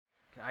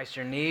ice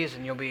your knees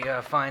and you'll be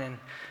fine in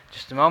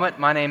just a moment.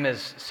 My name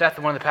is Seth.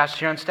 I'm one of the pastors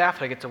here on staff,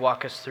 and I get to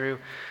walk us through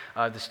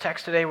this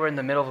text today. We're in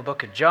the middle of the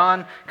book of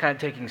John, kind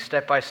of taking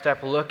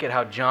step-by-step look at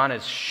how John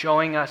is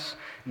showing us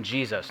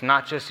Jesus,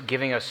 not just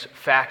giving us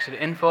facts and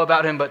info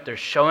about him, but they're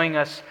showing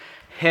us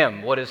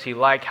him. What is he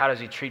like? How does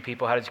he treat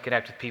people? How does he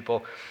connect with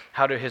people?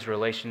 How do his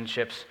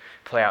relationships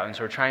play out? And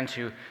so we're trying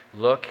to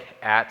look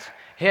at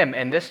him.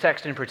 And this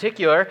text in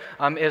particular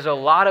is a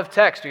lot of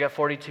text. We got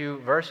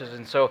 42 verses.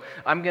 And so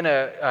I'm going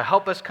to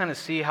help us kind of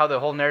see how the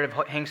whole narrative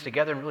hangs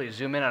together and really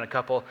zoom in on a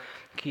couple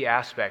key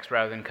aspects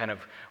rather than kind of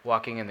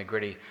walking in the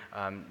gritty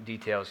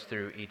details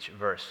through each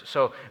verse.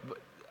 So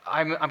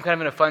I'm kind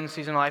of in a fun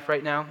season of life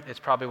right now. It's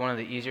probably one of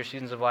the easier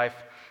seasons of life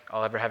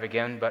I'll ever have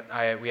again. But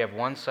we have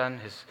one son.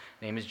 His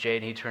name is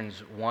Jade. He turns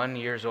 1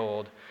 year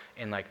old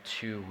in like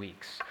 2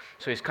 weeks.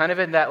 So he's kind of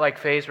in that like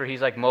phase where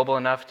he's like mobile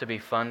enough to be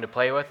fun to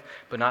play with,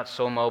 but not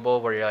so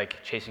mobile where you're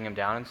like chasing him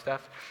down and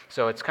stuff.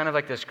 So it's kind of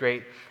like this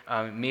great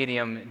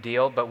medium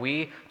deal. But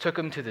we took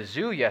him to the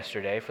zoo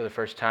yesterday for the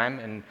first time,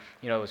 and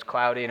it was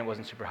cloudy and it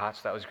wasn't super hot,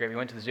 so that was great. We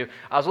went to the zoo.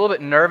 I was a little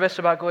bit nervous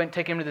about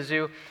taking him to the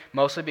zoo,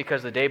 mostly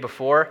because the day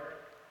before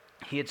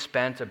he had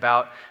spent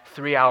about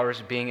 3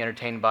 hours being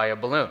entertained by a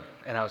balloon,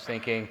 and I was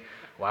thinking,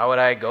 why would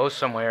I go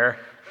somewhere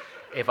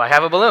if I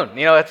have a balloon?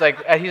 It's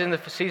like he's in the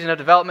season of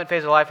development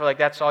phase of life where like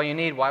that's all you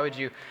need. Why would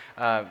you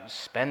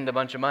spend a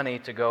bunch of money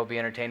to go be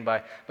entertained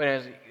by? But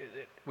anyways,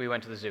 we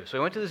went to the zoo. So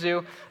we went to the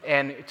zoo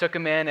and took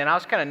him in, and I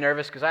was kind of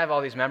nervous because I have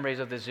all these memories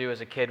of the zoo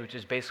as a kid, which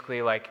is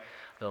basically like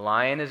the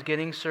lion is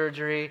getting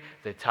surgery,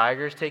 the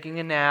tiger's taking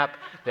a nap,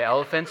 the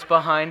elephant's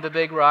behind the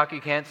big rock, you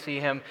can't see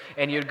him,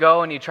 and you'd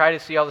go and you try to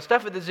see all the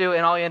stuff at the zoo,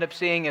 and all you end up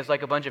seeing is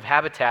like a bunch of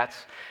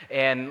habitats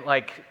and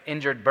like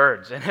injured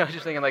birds. And I was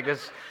just thinking like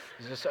this.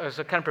 I was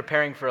kind of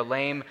preparing for a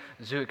lame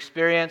zoo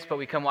experience, but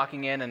we come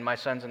walking in, and my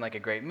son's in like a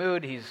great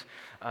mood. He's,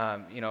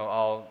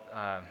 all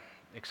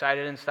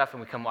excited and stuff,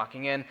 and we come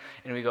walking in,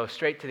 and we go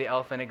straight to the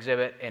elephant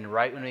exhibit, and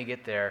right when we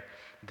get there,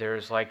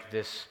 there's like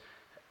this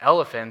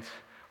elephant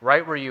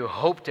right where you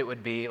hoped it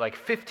would be, like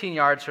 15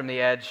 yards from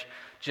the edge,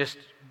 just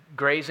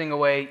grazing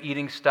away,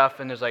 eating stuff,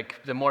 and there's like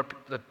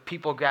the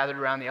people gathered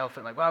around the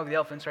elephant, like, wow, the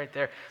elephant's right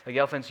there. Like the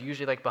elephant's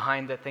usually like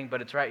behind that thing,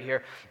 but it's right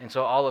here. And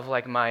so all of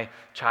like my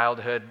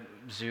childhood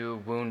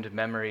zoo wound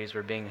memories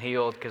were being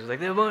healed because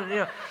like the wound,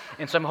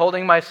 And so I'm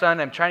holding my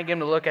son, I'm trying to get him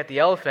to look at the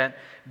elephant,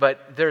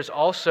 but there's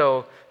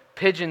also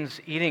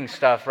pigeons eating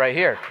stuff right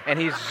here, and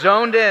he's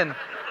zoned in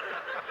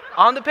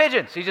on the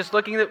pigeons. He's just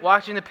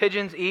watching the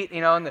pigeons eat,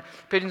 and the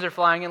pigeons are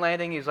flying and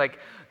landing. He's like,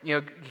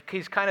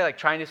 he's kind of like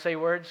trying to say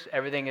words.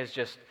 Everything is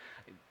just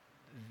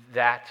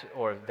that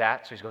or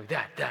that. So he's going,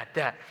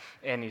 that.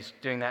 And he's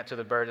doing that to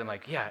the bird. And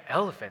like, yeah,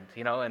 elephant,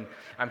 and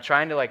I'm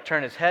trying to like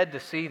turn his head to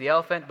see the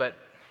elephant, but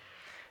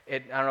I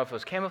don't know if it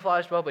was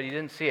camouflaged well, but he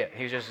didn't see it.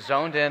 He was just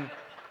zoned in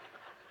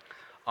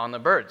on the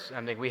birds.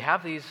 I'm like, we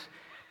have these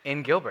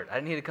in Gilbert. I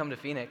didn't need to come to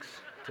Phoenix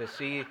to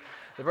see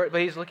the bird,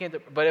 but he's looking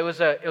at but it was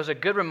a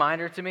good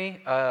reminder to me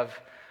of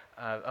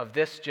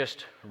this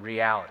just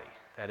reality.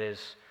 That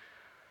is,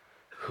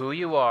 who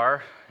you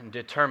are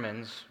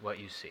determines what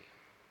you see.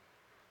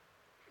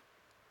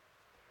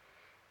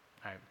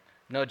 All right.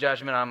 No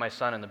judgment on my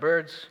son and the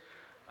birds,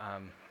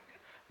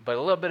 but a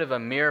little bit of a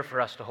mirror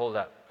for us to hold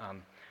up.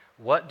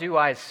 What do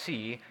I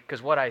see?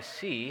 Because what I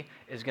see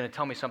is going to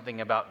tell me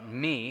something about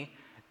me,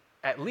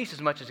 at least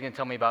as much as it's going to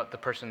tell me about the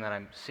person that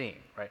I'm seeing,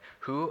 right?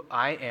 Who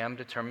I am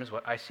determines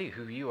what I see.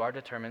 Who you are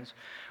determines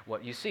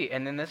what you see.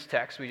 And in this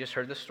text, we just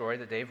heard the story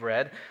that Dave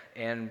read,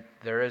 and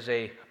there is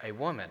a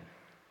woman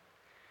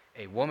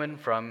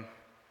from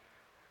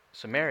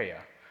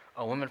Samaria.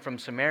 A woman from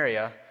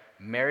Samaria,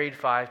 married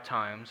 5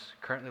 times,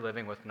 currently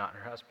living with not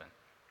her husband.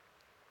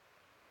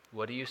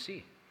 What do you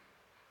see?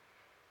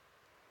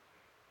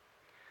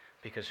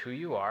 Because who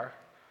you are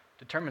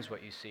determines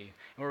what you see.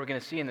 And what we're going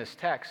to see in this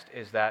text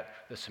is that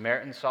the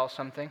Samaritans saw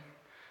something,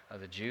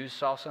 the Jews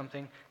saw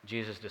something,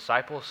 Jesus'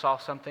 disciples saw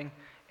something,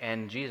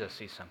 and Jesus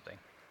sees something.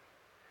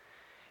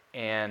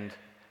 And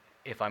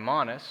if I'm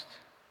honest,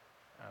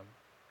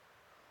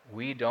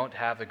 we don't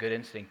have a good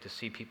instinct to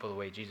see people the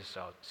way Jesus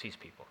sees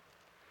people.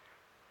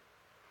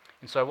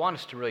 And so I want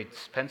us to really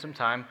spend some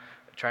time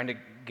trying to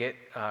get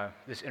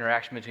this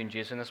interaction between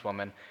Jesus and this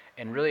woman,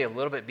 and really a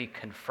little bit be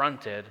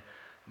confronted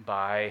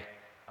by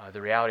the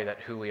reality that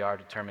who we are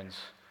determines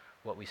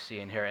what we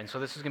see and hear. And so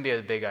this is going to be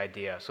a big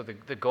idea. So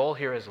the goal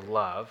here is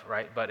love,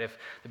 right? But if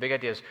the big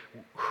idea is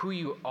who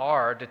you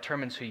are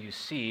determines who you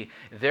see,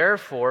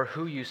 therefore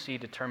who you see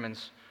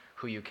determines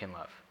who you can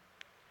love.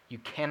 You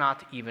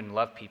cannot even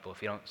love people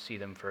if you don't see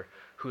them for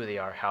who they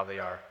are, how they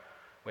are,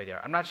 the way they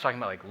are. I'm not just talking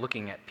about like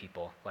looking at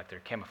people like they're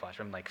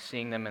camouflaged. I'm like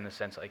seeing them in the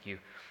sense like you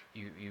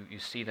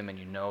see them and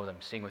you know them,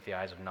 seeing with the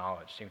eyes of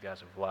knowledge, seeing with the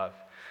eyes of love.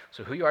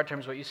 So who you are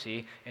determines what you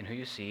see, and who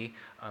you see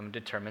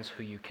determines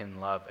who you can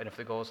love. And if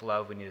the goal is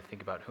love, we need to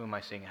think about who am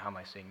I seeing and how am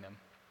I seeing them.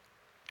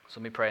 So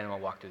let me pray and then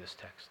we'll walk through this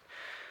text.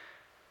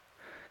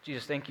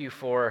 Jesus, thank you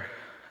for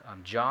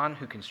John,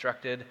 who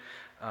constructed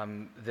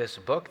this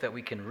book that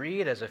we can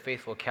read as a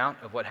faithful account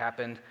of what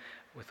happened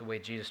with the way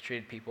Jesus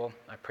treated people.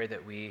 I pray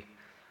that we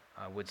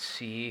would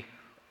see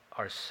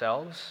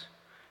ourselves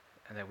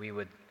and that we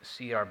would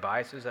see our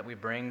biases that we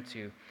bring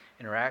to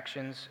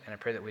interactions. And I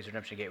pray that Ways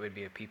Redemption Gateway would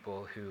be a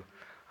people who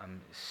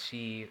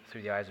see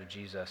through the eyes of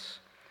Jesus,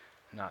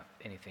 not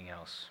anything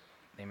else.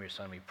 In the name of your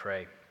Son we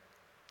pray.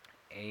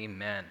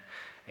 Amen.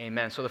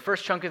 Amen. So the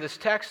first chunk of this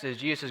text is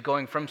Jesus is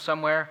going from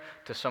somewhere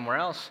to somewhere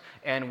else.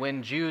 And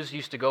when Jews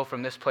used to go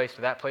from this place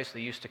to that place,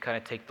 they used to kind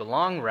of take the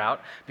long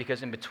route,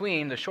 because in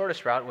between, the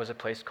shortest route was a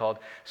place called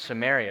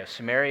Samaria.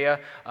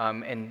 Samaria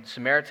and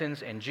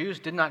Samaritans and Jews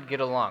did not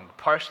get along,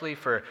 partially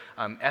for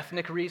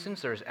ethnic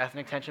reasons. There was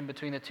ethnic tension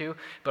between the two,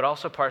 but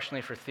also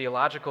partially for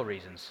theological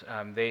reasons.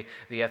 The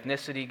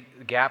ethnicity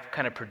gap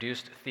kind of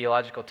produced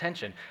theological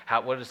tension.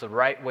 What is the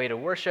right way to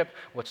worship?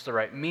 What's the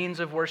right means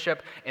of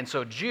worship? And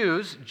so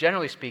Jews,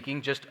 generally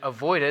speaking, just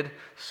avoided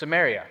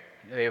Samaria.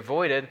 They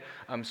avoided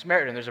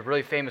Samaritan. There's a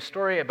really famous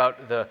story about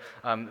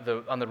on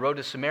the road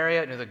to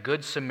Samaria, the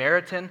Good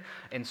Samaritan.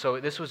 And so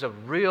this was a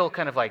real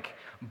kind of like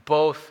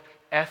both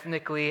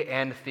ethnically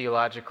and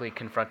theologically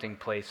confronting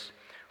place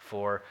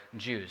for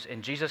Jews.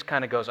 And Jesus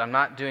kind of goes, I'm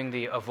not doing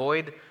the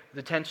avoid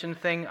the tension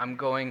thing, I'm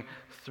going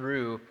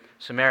through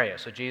Samaria.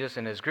 So Jesus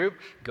and his group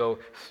go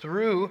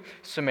through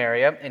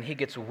Samaria, and he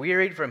gets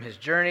wearied from his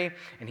journey,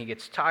 and he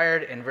gets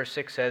tired. And verse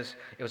 6 says,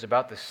 it was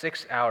about the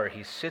 6th hour.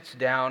 He sits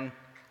down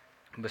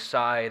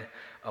beside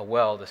a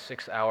well. The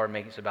 6th hour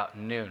makes about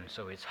noon.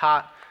 So it's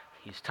hot,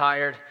 he's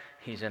tired,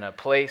 he's in a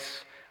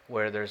place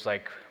where there's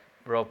like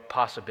real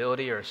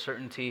possibility or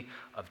certainty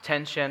of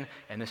tension,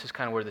 and this is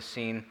kind of where the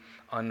scene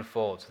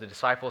unfolds. The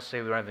disciples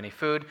say we don't have any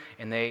food,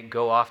 and they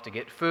go off to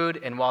get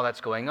food, and while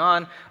that's going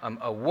on,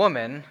 a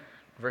woman,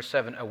 verse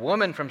 7, a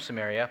woman from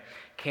Samaria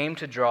came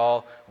to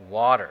draw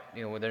water.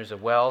 When there's a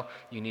well,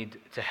 you need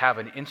to have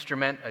an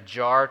instrument, a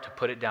jar, to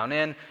put it down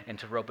in and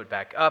to rope it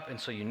back up, and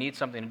so you need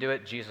something to do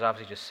it. Jesus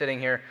obviously just sitting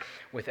here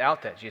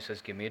without that. Jesus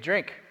says, give me a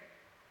drink.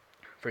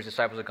 For his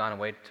disciples had gone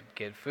away to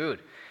get food.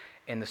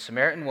 And the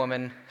Samaritan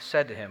woman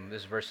said to him,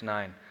 this is verse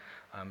 9,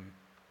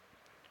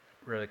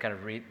 really kind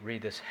of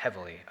read this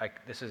heavily.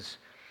 This is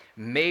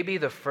maybe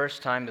the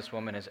first time this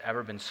woman has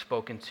ever been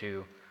spoken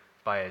to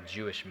by a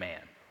Jewish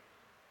man.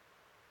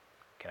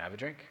 Can I have a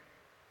drink?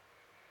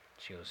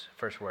 She goes,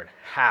 first word,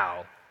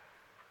 how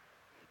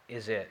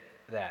is it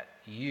that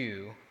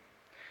you,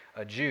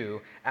 a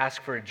Jew,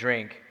 ask for a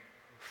drink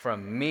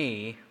from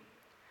me,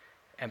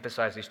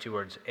 emphasize these two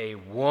words, a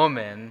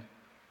woman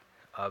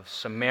of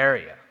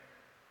Samaria?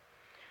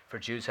 For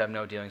Jews have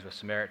no dealings with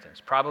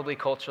Samaritans. Probably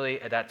culturally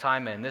at that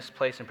time, and in this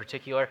place in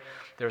particular,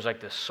 there was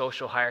like this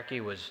social hierarchy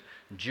was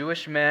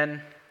Jewish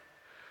men,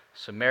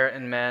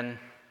 Samaritan men,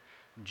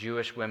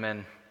 Jewish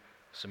women,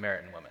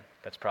 Samaritan women.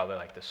 That's probably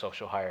like the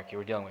social hierarchy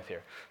we're dealing with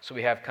here. So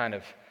we have kind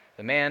of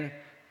the man,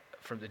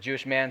 from the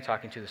Jewish man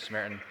talking to the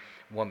Samaritan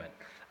woman.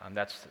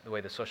 That's the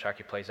way the social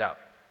hierarchy plays out.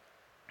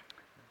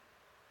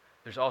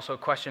 There's also a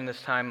question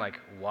this time,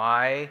 like,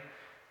 why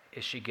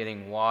is she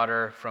getting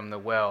water from the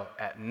well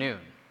at noon?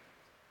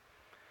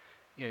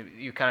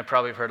 You kind of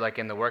probably have heard, like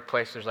in the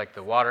workplace, there's like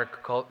the water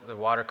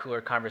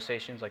cooler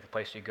conversations, like the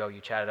place you go, you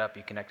chat it up,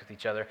 you connect with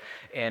each other,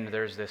 and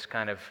there's this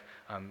kind of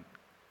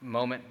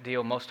moment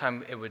deal. Most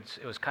time it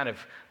was kind of,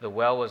 the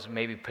well was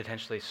maybe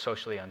potentially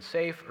socially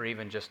unsafe or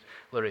even just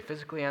literally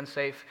physically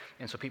unsafe,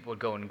 and so people would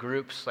go in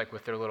groups, like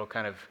with their little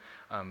kind of,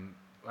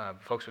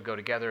 folks would go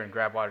together and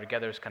grab water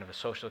together. It's kind of a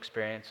social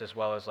experience as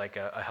well as like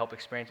a help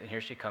experience, and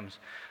here she comes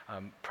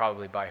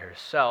probably by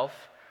herself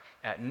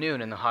at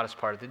noon in the hottest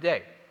part of the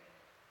day.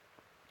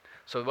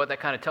 So what that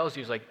kind of tells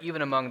you is like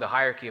even among the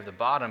hierarchy of the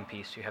bottom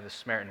piece, you have the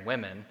Samaritan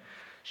women.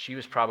 She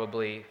was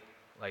probably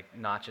like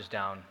notches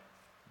down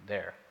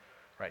there,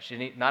 right?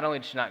 Not only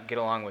did she not get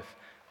along with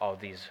all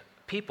these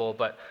people,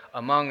 but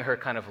among her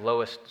kind of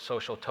lowest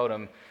social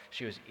totem,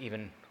 she was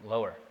even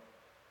lower,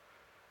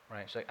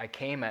 right? So I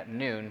came at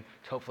noon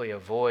to hopefully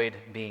avoid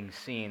being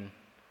seen,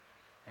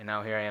 and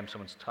now here I am,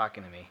 someone's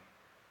talking to me.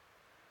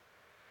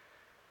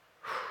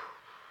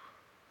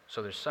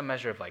 So there's some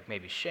measure of like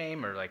maybe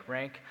shame or like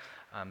rank.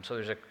 So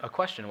there's a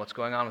question, what's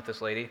going on with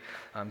this lady?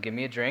 Give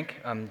me a drink.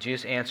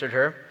 Jesus answered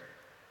her.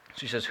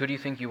 She says, who do you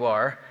think you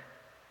are?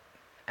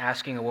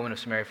 Asking a woman of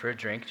Samaria for a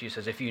drink. Jesus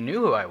says, if you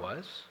knew who I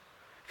was,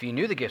 if you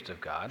knew the gift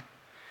of God,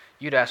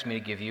 you'd ask me to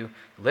give you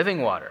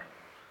living water.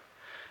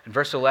 And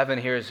verse 11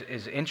 here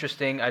is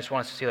interesting. I just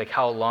want us to see like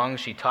how long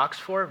she talks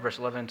for. Verse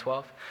 11 and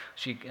 12.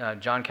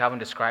 John Calvin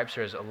describes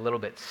her as a little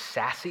bit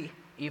sassy,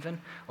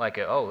 even like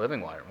living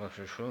water.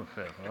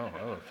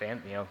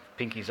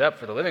 Pinkies up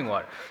for the living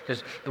water.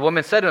 Because the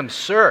woman said to him,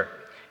 "Sir,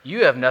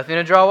 you have nothing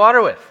to draw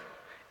water with,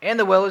 and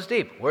the well is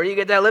deep. Where do you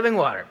get that living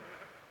water?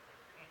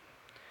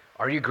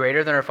 Are you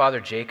greater than our father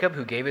Jacob,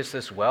 who gave us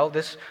this well?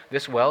 This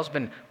well's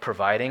been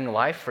providing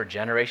life for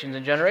generations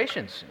and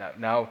generations.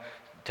 Now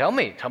tell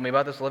me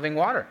about this living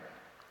water."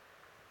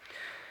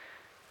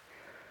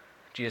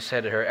 Jesus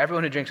said to her,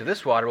 "Everyone who drinks of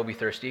this water will be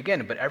thirsty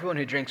again, but everyone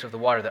who drinks of the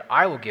water that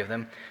I will give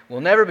them will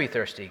never be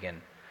thirsty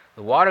again.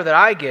 The water that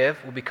I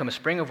give will become a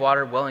spring of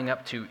water welling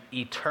up to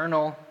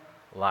eternal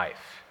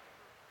life."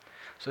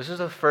 So this is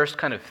the first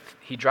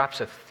he drops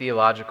a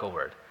theological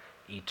word,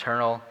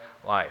 eternal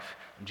life.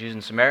 Jews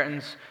and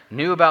Samaritans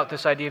knew about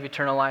this idea of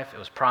eternal life. It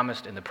was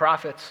promised in the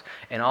prophets,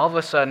 and all of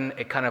a sudden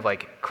it kind of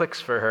like clicks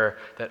for her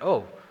that,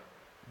 oh,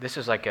 this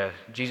is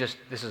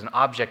this is an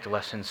object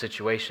lesson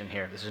situation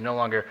here. This is no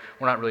longer,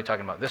 we're not really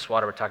talking about this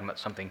water, we're talking about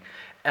something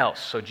else.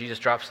 So Jesus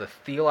drops the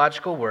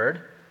theological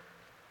word,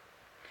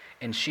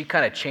 and she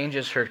kind of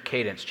changes her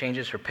cadence,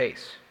 changes her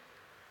pace.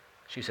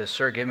 She says,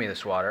 "Sir, give me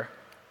this water,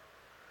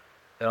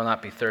 that I'll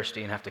not be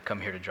thirsty and have to come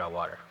here to draw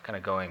water." Kind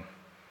of going,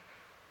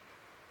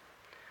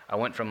 I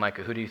went from like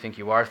a who do you think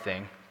you are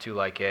thing to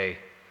like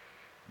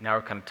now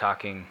we're kind of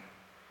talking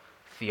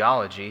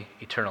theology,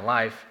 eternal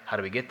life. How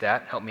do we get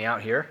that? Help me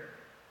out here.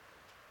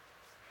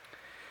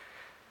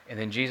 And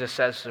then Jesus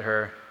says to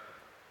her,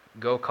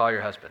 "Go call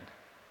your husband."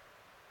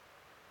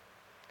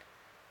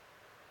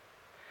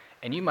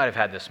 And you might have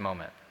had this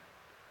moment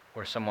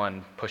where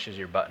someone pushes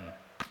your button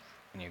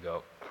and you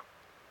go,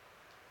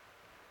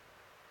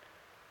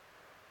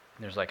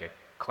 and there's like a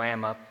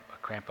cramp up.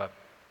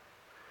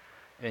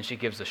 And then she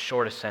gives the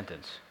shortest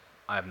sentence,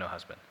 "I have no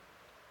husband."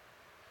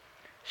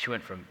 She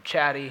went from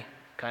chatty,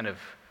 kind of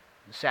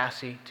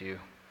sassy to,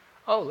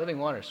 "Oh, living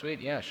water, sweet,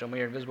 yeah, show me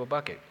your invisible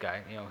bucket,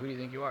 guy. Who do you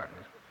think you are?"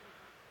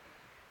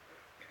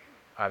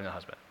 "I have no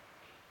husband."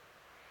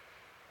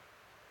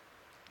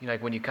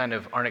 Like when you kind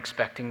of aren't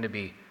expecting to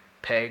be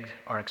pegged,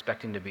 aren't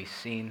expecting to be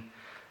seen,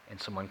 and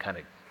someone kind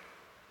of,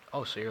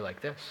 "Oh, so you're like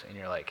this?" And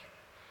you're like,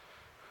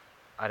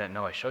 "I didn't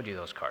know I showed you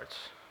those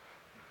cards.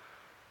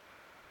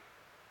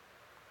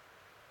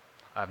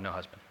 I have no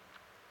husband."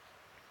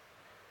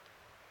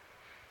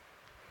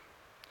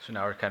 So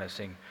now we're kind of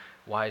seeing,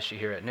 why is she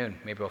here at noon?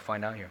 Maybe we'll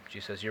find out here. She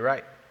says, "You're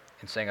right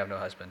in saying I have no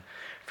husband.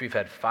 For you've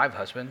had 5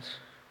 husbands,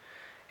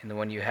 and the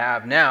one you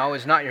have now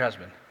is not your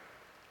husband.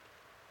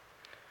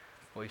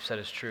 What we've said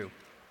is true."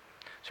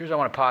 So here's where I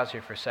want to pause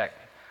here for a sec.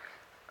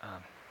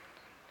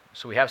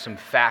 So we have some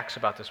facts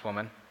about this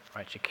woman,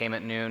 right? She came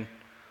at noon,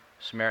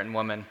 Samaritan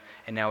woman,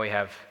 and now we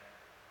have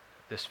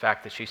this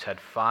fact that she's had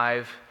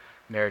 5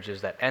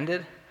 marriages that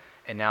ended,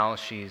 and now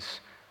she's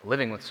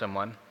living with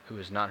someone who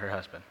is not her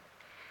husband.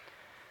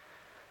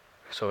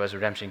 So as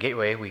Redemption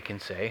Gateway, we can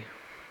say,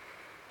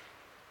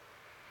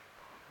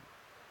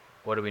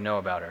 what do we know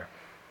about her?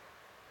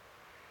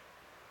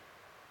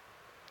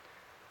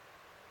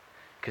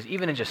 Because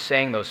even in just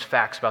saying those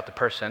facts about the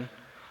person,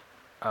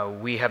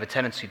 we have a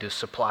tendency to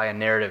supply a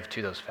narrative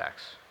to those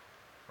facts,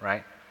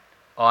 right?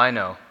 Oh, I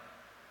know.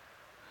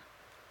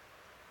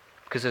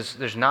 Because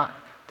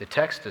the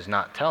text does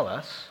not tell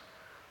us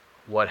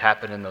what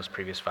happened in those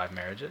previous 5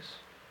 marriages.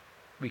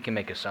 We can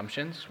make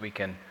assumptions. We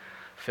can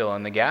fill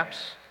in the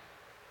gaps.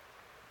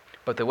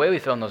 But the way we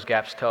fill in those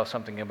gaps tells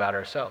something about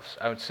ourselves.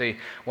 I would say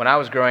when I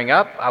was growing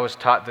up, I was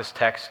taught this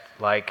text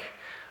like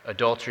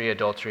adultery,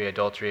 adultery,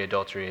 adultery,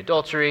 adultery,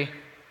 adultery,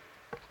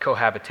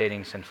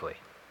 cohabitating sinfully.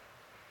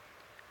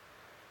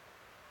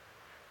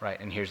 Right,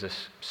 and here's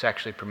this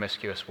sexually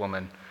promiscuous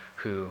woman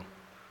who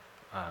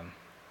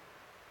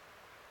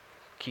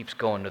keeps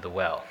going to the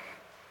well.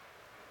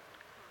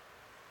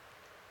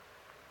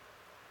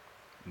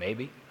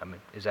 Maybe.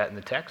 Is that in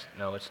the text?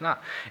 No, it's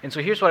not. And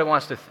so here's what I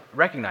want us to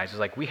recognize is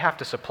like we have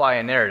to supply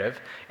a narrative,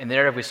 and the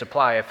narrative we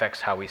supply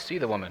affects how we see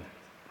the woman,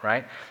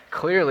 right?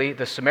 Clearly,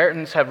 the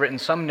Samaritans have written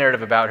some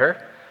narrative about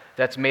her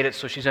that's made it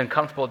so she's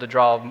uncomfortable to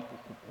draw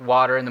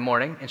water in the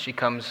morning, and she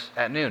comes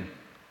at noon.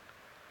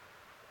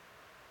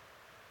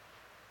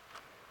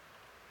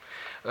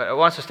 I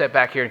want us to step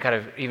back here and kind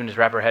of even just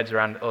wrap our heads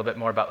around a little bit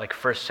more about like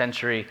first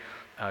century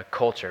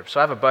culture. So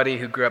I have a buddy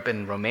who grew up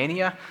in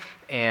Romania,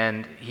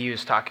 and he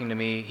was talking to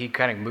me. He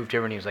kind of moved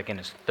here when he was like in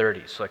his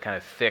 30s, so a kind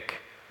of thick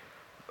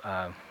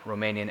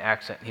Romanian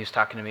accent. He was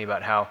talking to me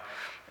about how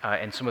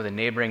in some of the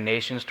neighboring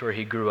nations to where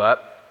he grew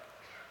up,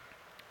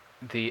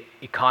 the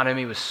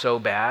economy was so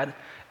bad,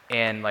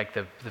 and like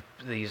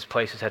these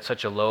places had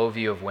such a low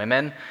view of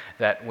women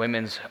that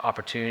women's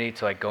opportunity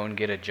to like go and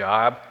get a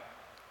job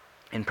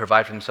and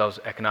provide for themselves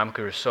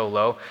economically was so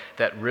low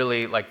that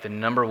really like the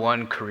number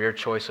 1 career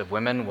choice of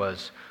women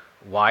was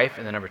wife,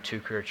 and the number 2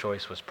 career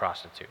choice was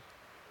prostitute.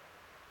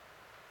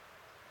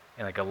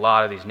 In like a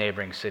lot of these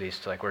neighboring cities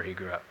to like where he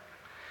grew up.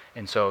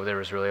 And so there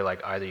was really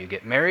like either you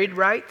get married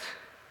right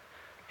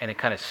and it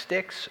kind of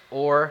sticks,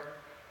 or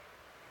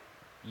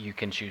you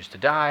can choose to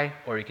die,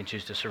 or you can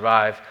choose to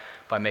survive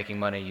by making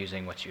money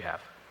using what you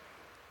have.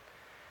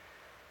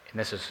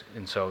 And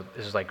so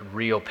this is like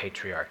real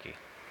patriarchy,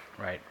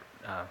 right?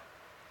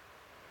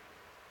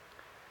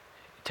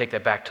 Take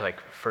that back to like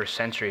first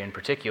century in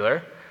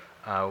particular,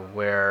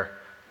 where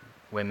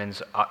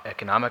women's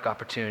economic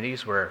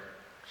opportunities were,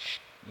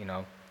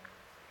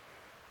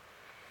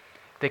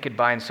 they could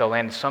buy and sell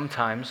land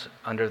sometimes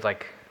under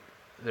like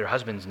their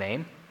husband's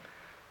name.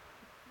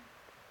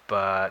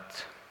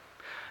 But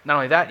not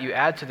only that, you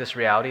add to this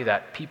reality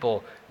that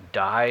people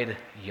died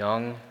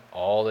young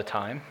all the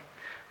time.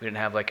 We didn't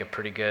have like a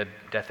pretty good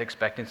death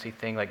expectancy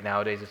thing. Like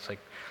nowadays it's like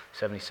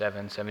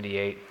 77,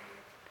 78.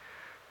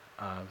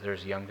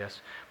 There's young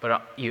deaths.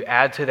 But you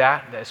add to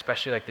that,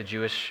 especially like the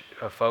Jewish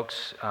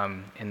folks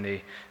in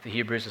the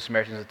Hebrews, the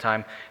Samaritans at the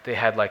time, they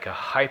had like a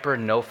hyper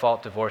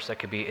no-fault divorce that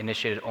could be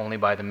initiated only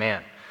by the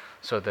man.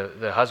 So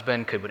the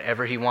husband could,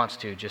 whenever he wants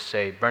to, just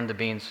say, burn the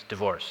beans,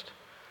 divorced.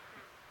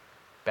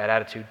 Bad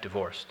attitude,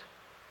 divorced.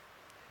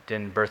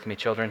 Didn't birth me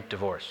children,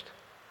 divorced.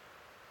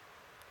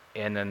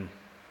 And then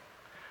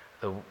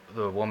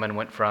the woman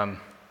went from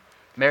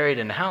married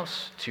in a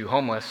house to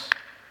homeless,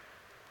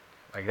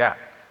 like that.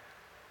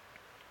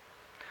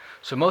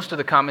 So most of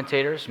the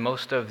commentators,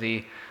 most of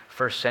the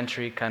first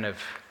century kind of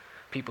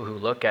people who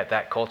look at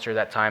that culture,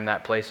 that time,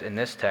 that place in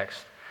this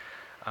text,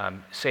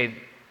 say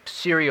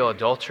serial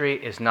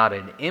adultery is not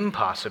an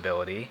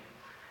impossibility,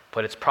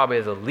 but it's probably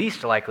the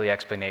least likely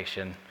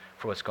explanation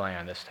for what's going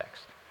on in this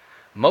text.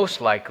 Most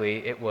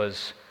likely it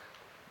was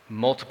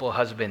multiple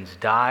husbands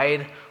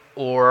died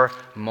or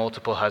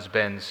multiple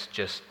husbands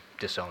just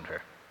disowned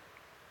her.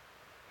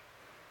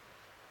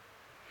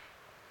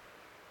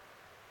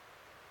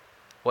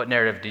 What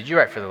narrative did you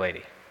write for the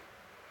lady?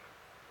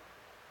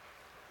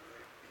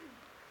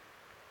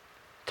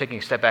 Taking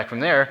a step back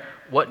from there,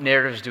 what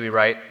narratives do we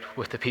write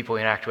with the people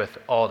we interact with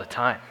all the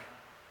time?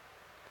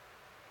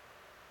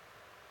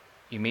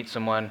 You meet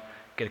someone,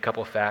 get a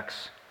couple of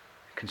facts,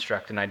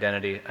 construct an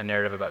identity, a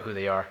narrative about who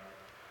they are.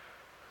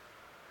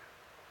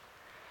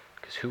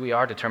 Because who we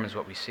are determines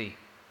what we see.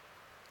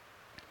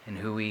 And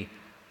who we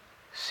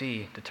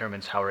see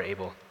determines how we're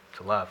able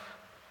to love.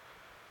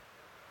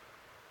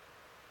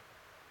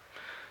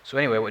 So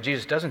anyway, what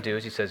Jesus doesn't do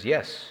is he says,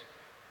 yes,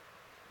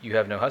 you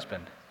have no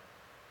husband.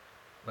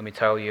 Let me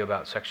tell you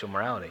about sexual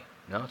morality.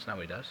 No, it's not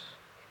what he does.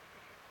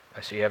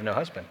 I see you have no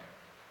husband.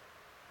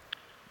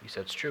 He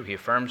said it's true. He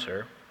affirms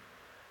her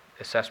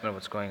assessment of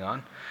what's going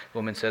on. The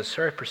woman says,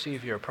 sir, I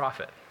perceive you're a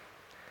prophet.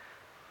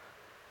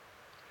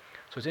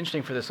 So it's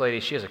interesting for this lady.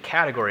 She has a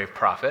category of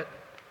prophet.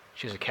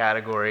 She has a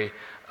category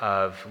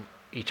of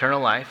eternal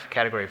life,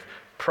 category of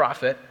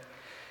prophet.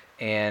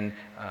 And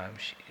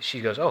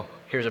she goes, oh,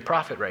 here's a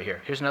prophet right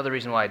here. Here's another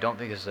reason why I don't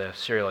think this is a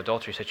serial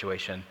adultery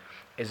situation,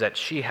 is that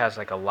she has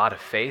like a lot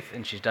of faith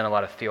and she's done a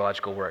lot of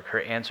theological work.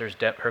 Her answers,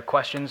 her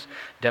questions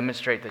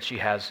demonstrate that she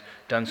has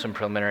done some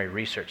preliminary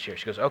research here.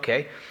 She goes,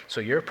 okay,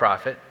 so you're a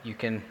prophet. You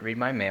can read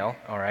my mail,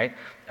 all right.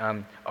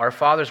 Our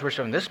fathers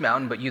worship on this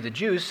mountain, but you, the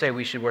Jews, say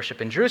we should worship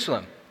in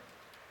Jerusalem.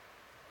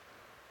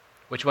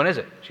 Which one is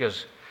it? She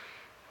goes,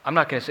 I'm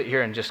not going to sit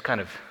here and just kind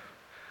of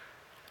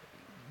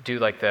do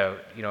like the,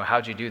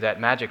 how'd you do that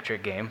magic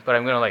trick game, but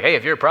I'm going to like, hey,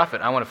 if you're a prophet,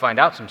 I want to find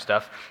out some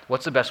stuff.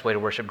 What's the best way to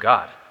worship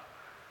God?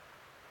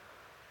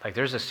 Like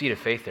there's a seed of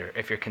faith there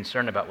if you're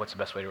concerned about what's the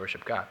best way to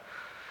worship God.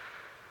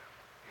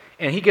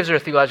 And he gives her a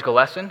theological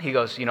lesson. He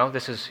goes,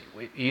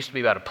 it used to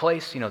be about a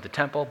place, the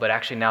temple, but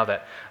actually now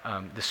that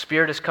the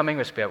Spirit is coming,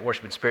 it's about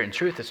worshiping Spirit and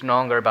truth. It's no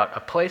longer about a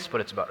place, but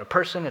it's about a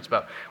person. It's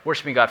about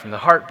worshiping God from the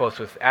heart, both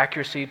with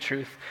accuracy,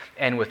 truth,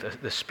 and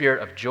with the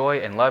spirit of joy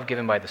and love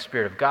given by the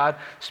Spirit of God,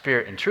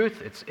 Spirit and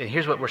truth. And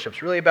here's what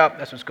worship's really about.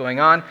 That's what's going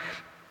on.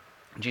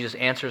 Jesus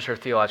answers her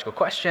theological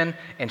question,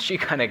 and she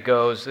kind of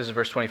goes, this is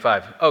verse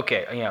 25,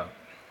 okay,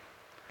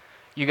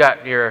 you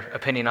got your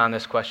opinion on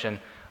this question.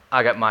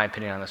 I got my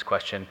opinion on this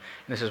question.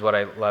 And this is what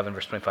I love in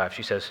verse 25.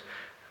 She says,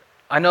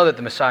 I know that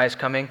the Messiah is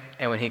coming,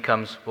 and when he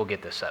comes, we'll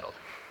get this settled.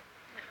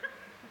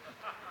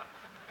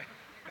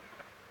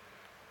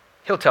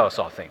 He'll tell us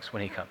all things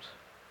when he comes.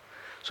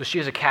 So she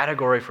has a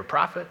category for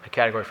prophet, a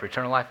category for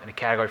eternal life, and a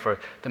category for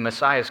the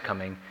Messiah is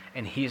coming,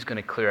 and he's going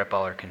to clear up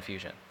all her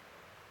confusion.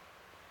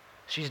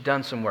 She's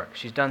done some work.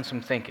 She's done some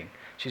thinking.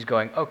 She's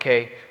going,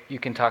 okay, you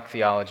can talk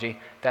theology.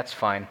 That's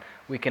fine.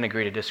 We can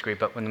agree to disagree,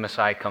 but when the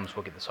Messiah comes,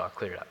 we'll get this all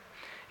cleared up.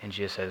 And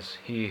Jesus says,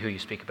 he who you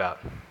speak about,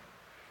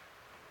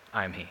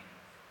 I am he.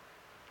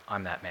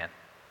 I'm that man.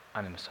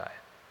 I'm the Messiah.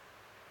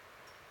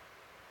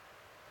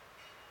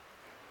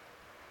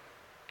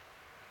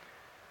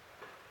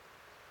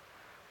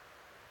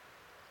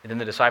 And then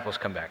the disciples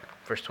come back.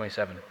 Verse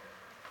 27.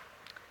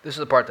 This is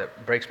the part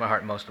that breaks my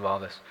heart most of all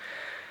this.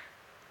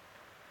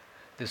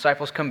 The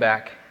disciples come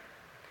back,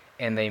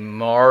 and they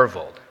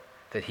marveled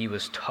that he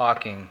was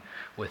talking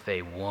with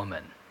a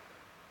woman.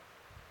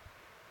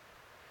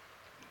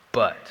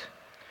 But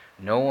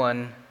no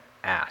one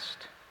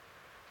asked.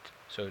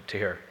 So to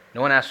her,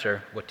 no one asked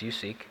her, what do you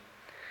seek?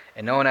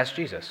 And no one asked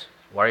Jesus,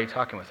 why are you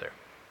talking with her?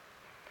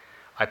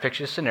 I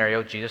picture this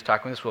scenario, Jesus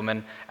talking with this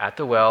woman at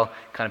the well,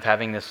 kind of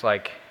having this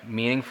like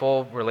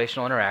meaningful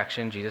relational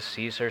interaction. Jesus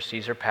sees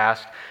her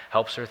past,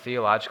 helps her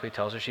theologically,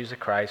 tells her she's a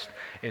Christ,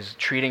 is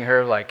treating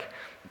her like,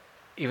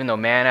 even though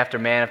man after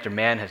man after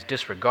man has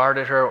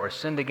disregarded her or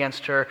sinned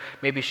against her,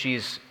 maybe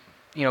she's,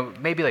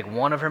 maybe like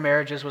one of her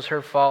marriages was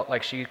her fault,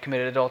 like she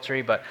committed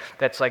adultery, but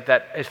that's like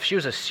that. If she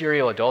was a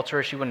serial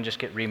adulterer, she wouldn't just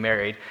get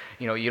remarried.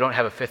 You don't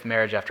have a fifth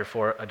marriage after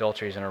 4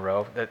 adulteries in a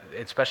row. That,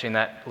 especially in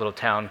that little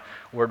town,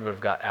 word would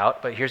have got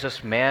out. But here's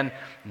this man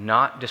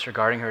not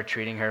disregarding her,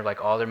 treating her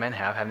like all other men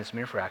have, having this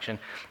meaningful interaction.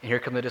 And here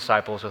come the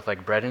disciples with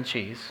like bread and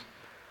cheese.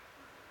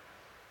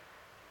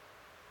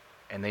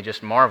 And they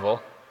just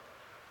marvel.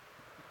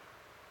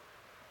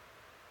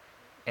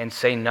 and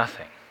say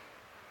nothing.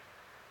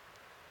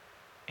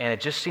 And it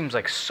just seems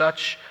like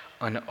such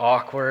an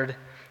awkward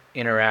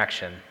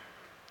interaction.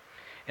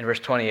 In verse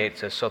 28 it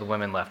says, so the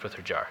women left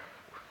her jar.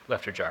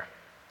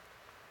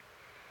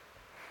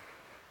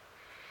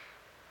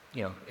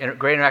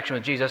 Great interaction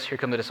with Jesus. Here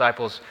come the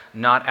disciples,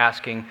 not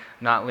asking,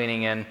 not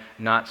leaning in,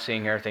 not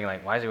seeing her, thinking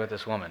like, why is he with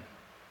this woman?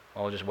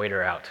 Well, we'll just wait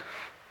her out.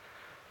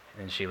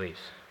 And she leaves.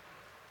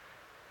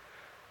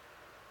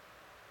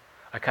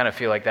 I kind of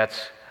feel like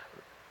that's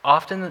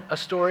often a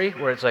story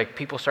where it's like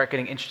people start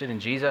getting interested in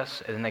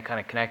Jesus, and then they kind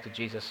of connect to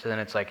Jesus, and then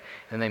it's like,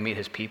 then they meet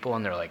his people,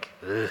 and they're like,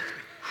 ugh.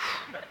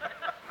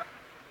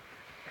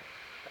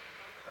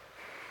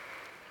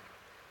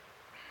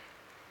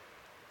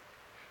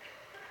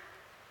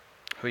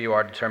 Who you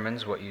are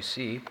determines what you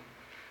see,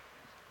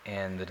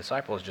 and the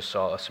disciples just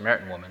saw a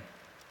Samaritan woman,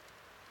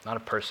 not a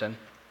person,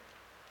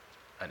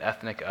 an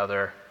ethnic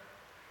other,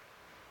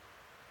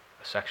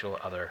 a sexual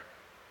other,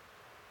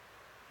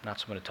 not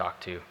someone to talk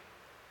to,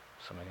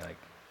 something like.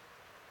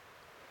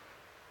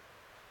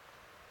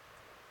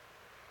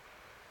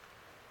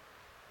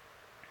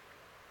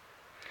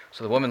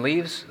 So the woman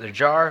leaves their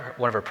jar,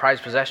 one of her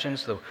prized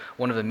possessions,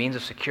 one of the means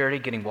of security,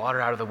 getting water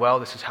out of the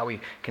well. This is how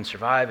we can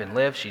survive and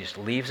live. She just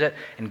leaves it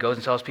and goes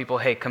and tells people,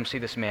 hey, come see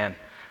this man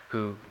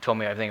who told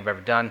me everything I've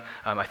ever done.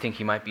 I think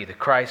he might be the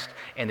Christ.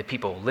 And the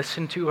people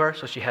listen to her,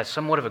 so she has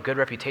somewhat of a good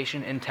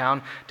reputation in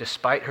town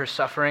despite her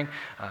suffering.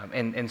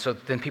 And so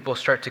then people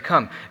start to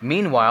come.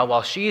 Meanwhile,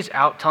 while she's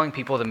out telling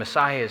people the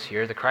Messiah is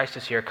here, the Christ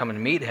is here, come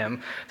and meet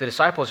him, the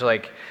disciples are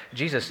like,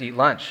 Jesus, eat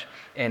lunch.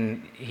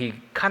 And he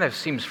kind of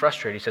seems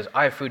frustrated. He says,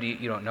 I have food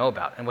you don't know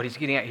about. And what he's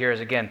getting at here is,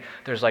 again,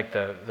 there's like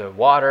the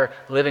water,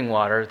 living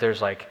water. There's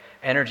like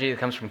energy that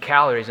comes from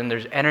calories, and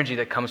there's energy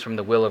that comes from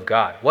the will of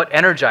God. What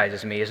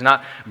energizes me is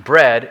not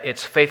bread,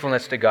 it's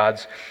faithfulness to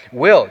God's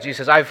will.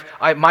 Jesus says,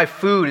 my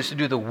food is to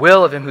do the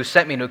will of him who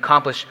sent me to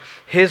accomplish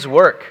his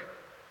work.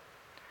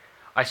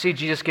 I see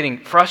Jesus getting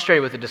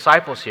frustrated with the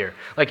disciples here.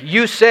 Like,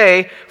 you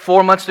say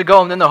 4 months to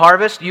go and then the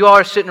harvest. You all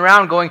are sitting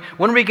around going,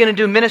 when are we going to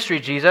do ministry,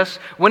 Jesus?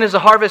 When does the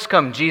harvest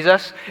come,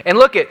 Jesus? And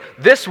look at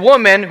this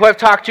woman who I've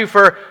talked to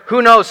for,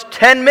 who knows,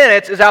 10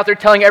 minutes is out there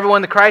telling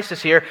everyone the Christ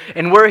is here,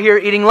 and we're here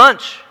eating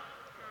lunch.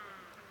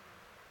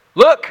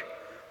 Look,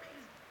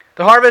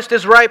 the harvest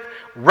is ripe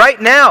right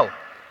now.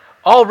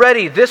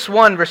 Already this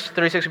one, verse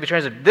 36 will be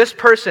translated, this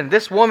person,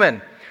 this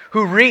woman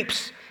who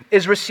reaps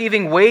is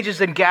receiving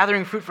wages and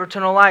gathering fruit for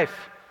eternal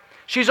life.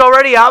 She's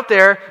already out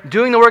there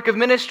doing the work of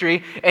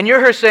ministry, and you're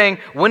her saying,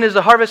 when does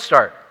the harvest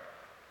start?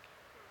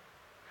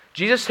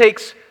 Jesus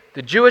takes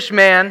the Jewish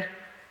man,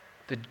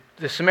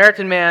 the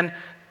Samaritan man,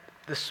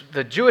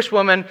 the Jewish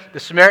woman, the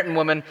Samaritan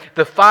woman,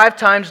 the 5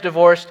 times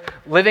divorced,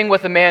 living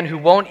with a man who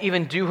won't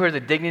even do her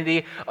the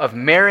dignity of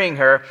marrying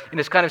her, and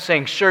is kind of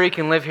saying, sure, you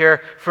can live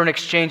here for an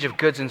exchange of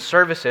goods and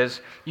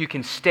services. You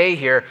can stay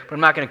here, but I'm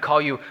not going to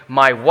call you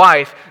my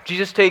wife.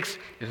 Jesus takes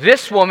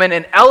this woman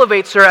and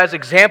elevates her as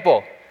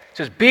example. He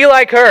says, be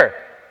like her.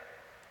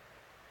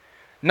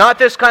 Not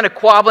this kind of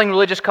quabbling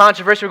religious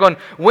controversy. We're going,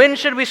 when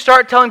should we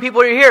start telling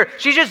people you're here?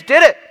 She just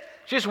did it.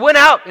 She just went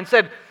out and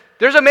said,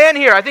 there's a man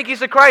here. I think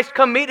he's the Christ.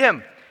 Come meet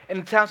him.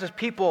 And the town says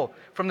people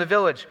from the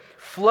village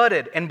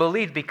flooded and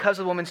believed because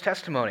of the woman's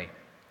testimony.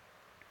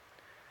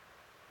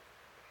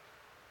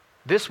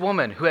 This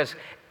woman who has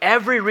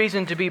every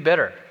reason to be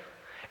bitter,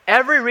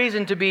 every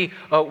reason to be,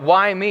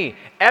 why me?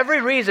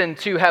 Every reason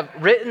to have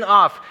written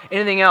off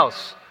anything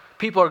else.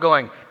 People are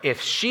going,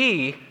 if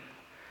she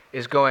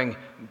is going,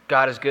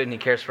 God is good and he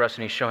cares for us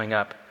and he's showing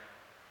up,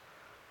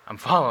 I'm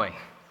following.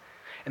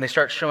 And they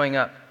start showing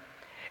up.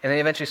 And they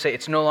eventually say,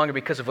 it's no longer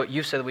because of what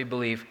you said that we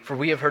believe, for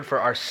we have heard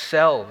for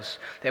ourselves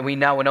that we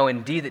now know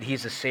indeed that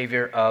he's the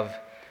Savior of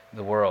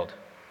the world.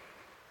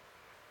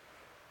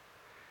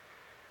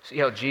 See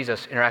how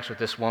Jesus interacts with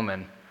this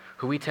woman,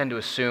 who we tend to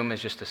assume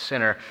is just a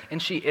sinner,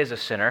 and she is a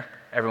sinner.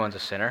 Everyone's a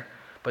sinner.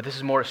 But this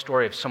is more a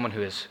story of someone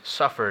who has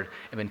suffered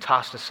and been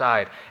tossed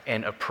aside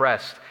and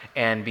oppressed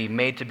and be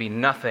made to be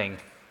nothing.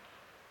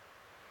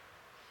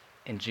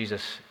 And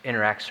Jesus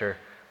interacts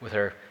with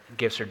her,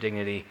 gives her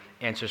dignity,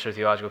 answers her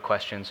theological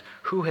questions.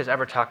 Who has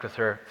ever talked with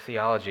her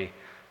theology?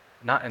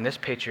 Not in this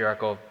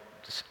patriarchal,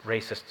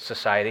 racist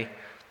society.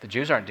 The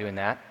Jews aren't doing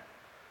that.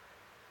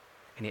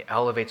 And he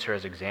elevates her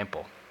as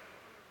example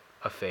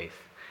of faith.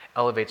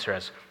 Elevates her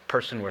as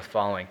person worth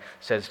following.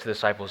 Says to the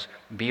disciples,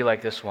 be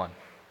like this one.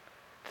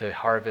 The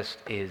harvest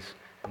is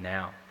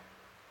now.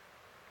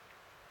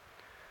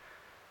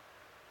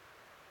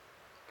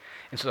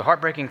 And so the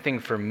heartbreaking thing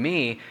for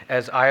me,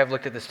 as I have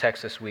looked at this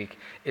text this week,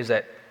 is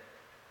that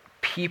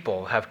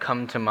people have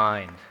come to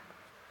mind.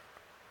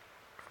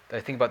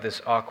 I think about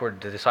this awkward,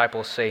 the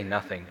disciples say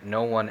nothing.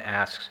 No one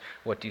asks,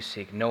 what do you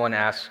seek? No one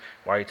asks,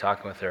 why are you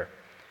talking with her?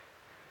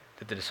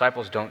 That the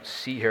disciples don't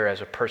see her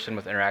as a person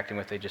worth interacting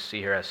with, they just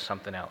see her as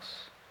something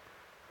else.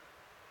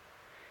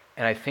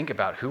 And I think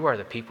about, who are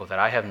the people that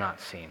I have not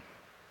seen,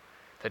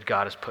 that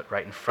God has put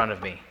right in front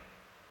of me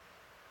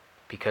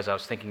because I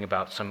was thinking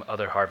about some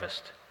other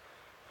harvest.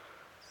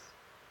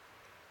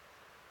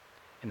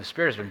 And the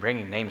Spirit has been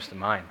bringing names to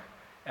mind.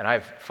 and I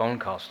have phone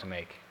calls to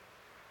make.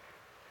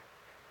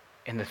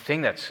 And the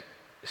thing that's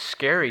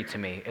scary to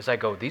me is I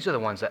go, these are the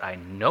ones that I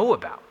know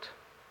about.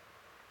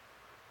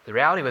 The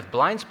reality with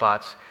blind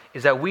spots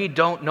is that we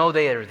don't know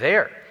they are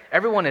there.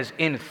 Everyone is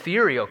in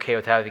theory okay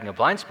with having a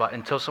blind spot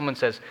until someone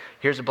says,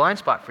 here's a blind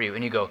spot for you.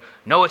 And you go,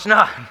 no, it's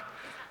not.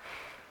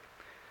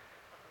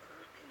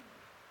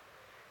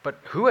 But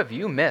who have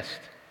you missed?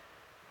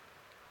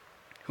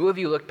 Who have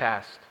you looked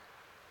past?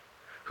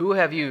 Who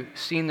have you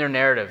seen their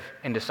narrative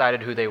and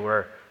decided who they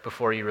were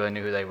before you really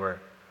knew who they were?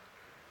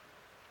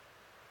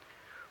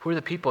 Who are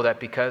the people that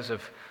because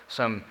of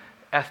some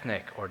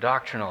ethnic or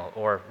doctrinal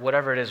or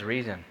whatever it is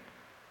reason,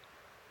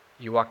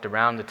 you walked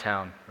around the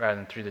town rather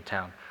than through the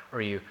town,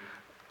 or you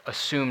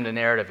assumed a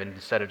narrative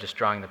instead of just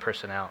drawing the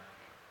person out?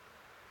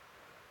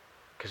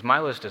 Because my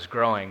list is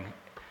growing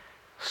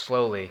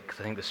slowly because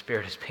I think the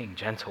Spirit is being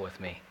gentle with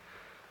me.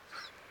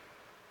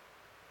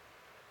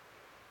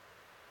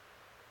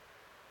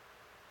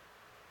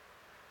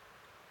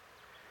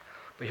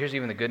 But here's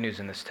even the good news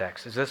in this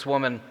text, is this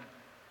woman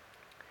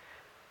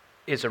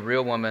is a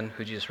real woman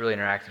who Jesus really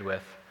interacted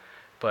with,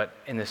 but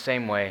in the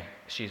same way,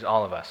 she's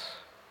all of us,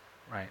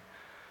 right?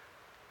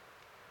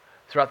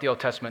 Throughout the Old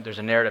Testament, there's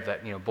a narrative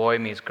that, boy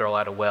meets girl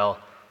at a well,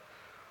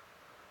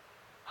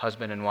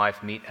 husband and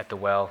wife meet at the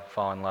well,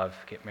 fall in love,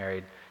 get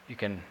married. You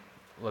can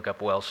look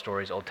up well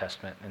stories, Old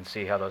Testament, and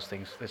see how those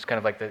things, it's kind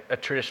of like a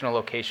traditional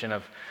location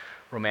of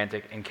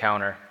romantic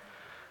encounter.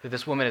 That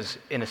this woman is,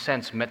 in a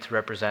sense, meant to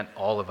represent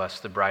all of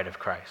us, the bride of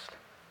Christ.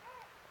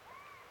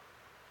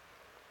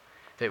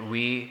 That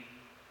we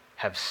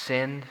have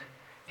sinned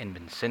and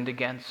been sinned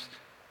against,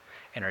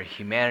 and our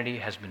humanity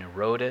has been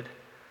eroded.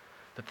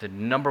 That the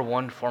number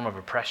one form of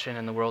oppression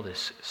in the world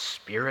is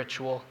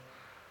spiritual.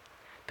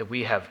 That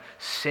we have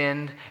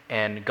sinned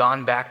and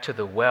gone back to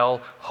the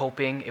well,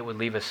 hoping it would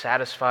leave us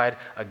satisfied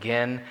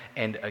again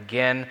and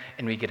again,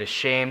 and we get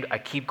ashamed. I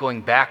keep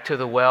going back to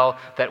the well.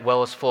 That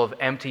well is full of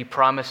empty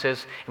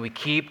promises, and we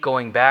keep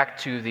going back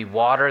to the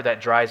water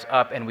that dries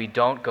up, and we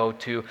don't go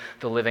to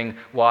the living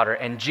water.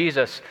 And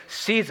Jesus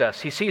sees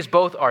us. He sees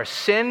both our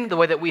sin, the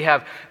way that we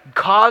have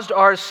caused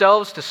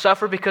ourselves to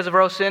suffer because of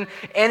our own sin,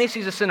 and he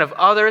sees the sin of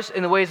others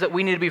in the ways that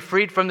we need to be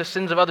freed from the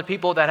sins of other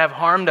people that have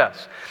harmed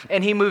us.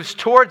 And he moves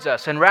towards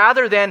us, and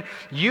rather than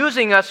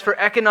using us for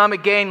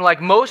economic gain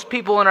like most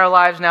people in our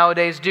lives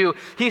nowadays do,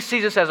 he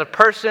sees us as a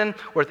person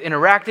worth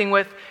interacting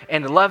with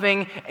and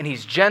loving, and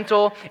he's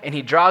gentle, and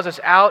he draws us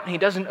out, and he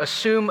doesn't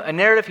assume a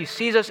narrative. He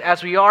sees us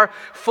as we are,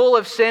 full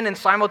of sin and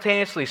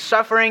simultaneously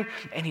suffering,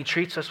 and he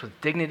treats us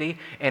with dignity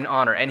and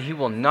honor, and he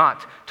will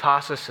not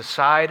toss us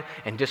aside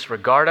and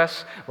disregard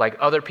us like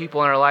other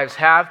people in our lives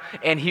have,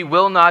 and he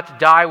will not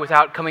die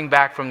without coming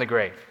back from the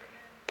grave.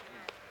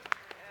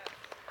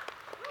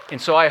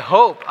 And so I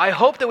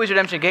hope that we as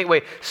Redemption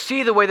Gateway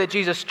see the way that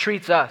Jesus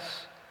treats us.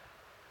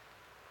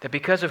 That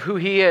because of who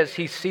he is,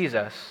 he sees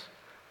us.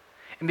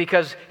 And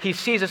because he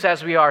sees us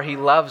as we are, he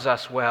loves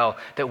us well.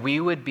 That we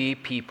would be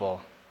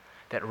people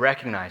that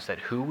recognize that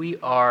who we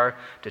are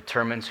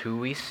determines who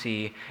we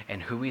see,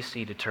 and who we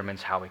see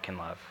determines how we can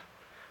love.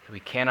 That we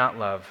cannot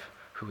love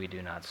who we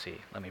do not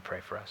see. Let me pray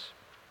for us.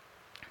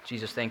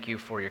 Jesus, thank you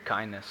for your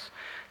kindness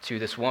to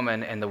this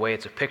woman and the way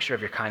it's a picture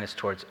of your kindness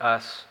towards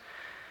us.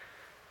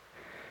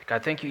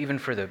 God, thank you even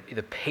for the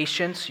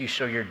patience you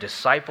show your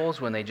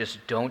disciples when they just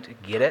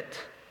don't get it.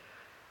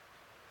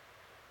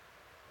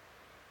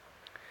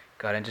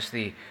 God, and just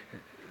the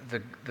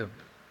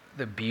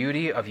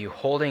beauty of you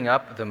holding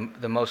up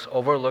the most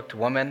overlooked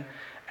woman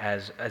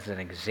as an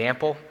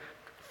example,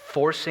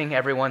 forcing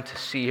everyone to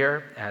see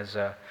her as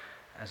a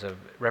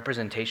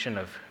representation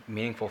of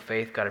meaningful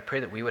faith. God, I pray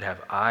that we would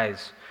have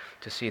eyes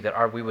to see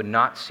that we would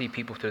not see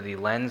people through the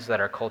lens that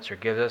our culture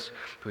gives us,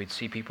 but we'd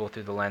see people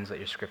through the lens that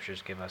your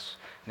scriptures give us.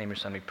 In the name of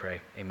your Son we pray.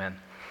 Amen.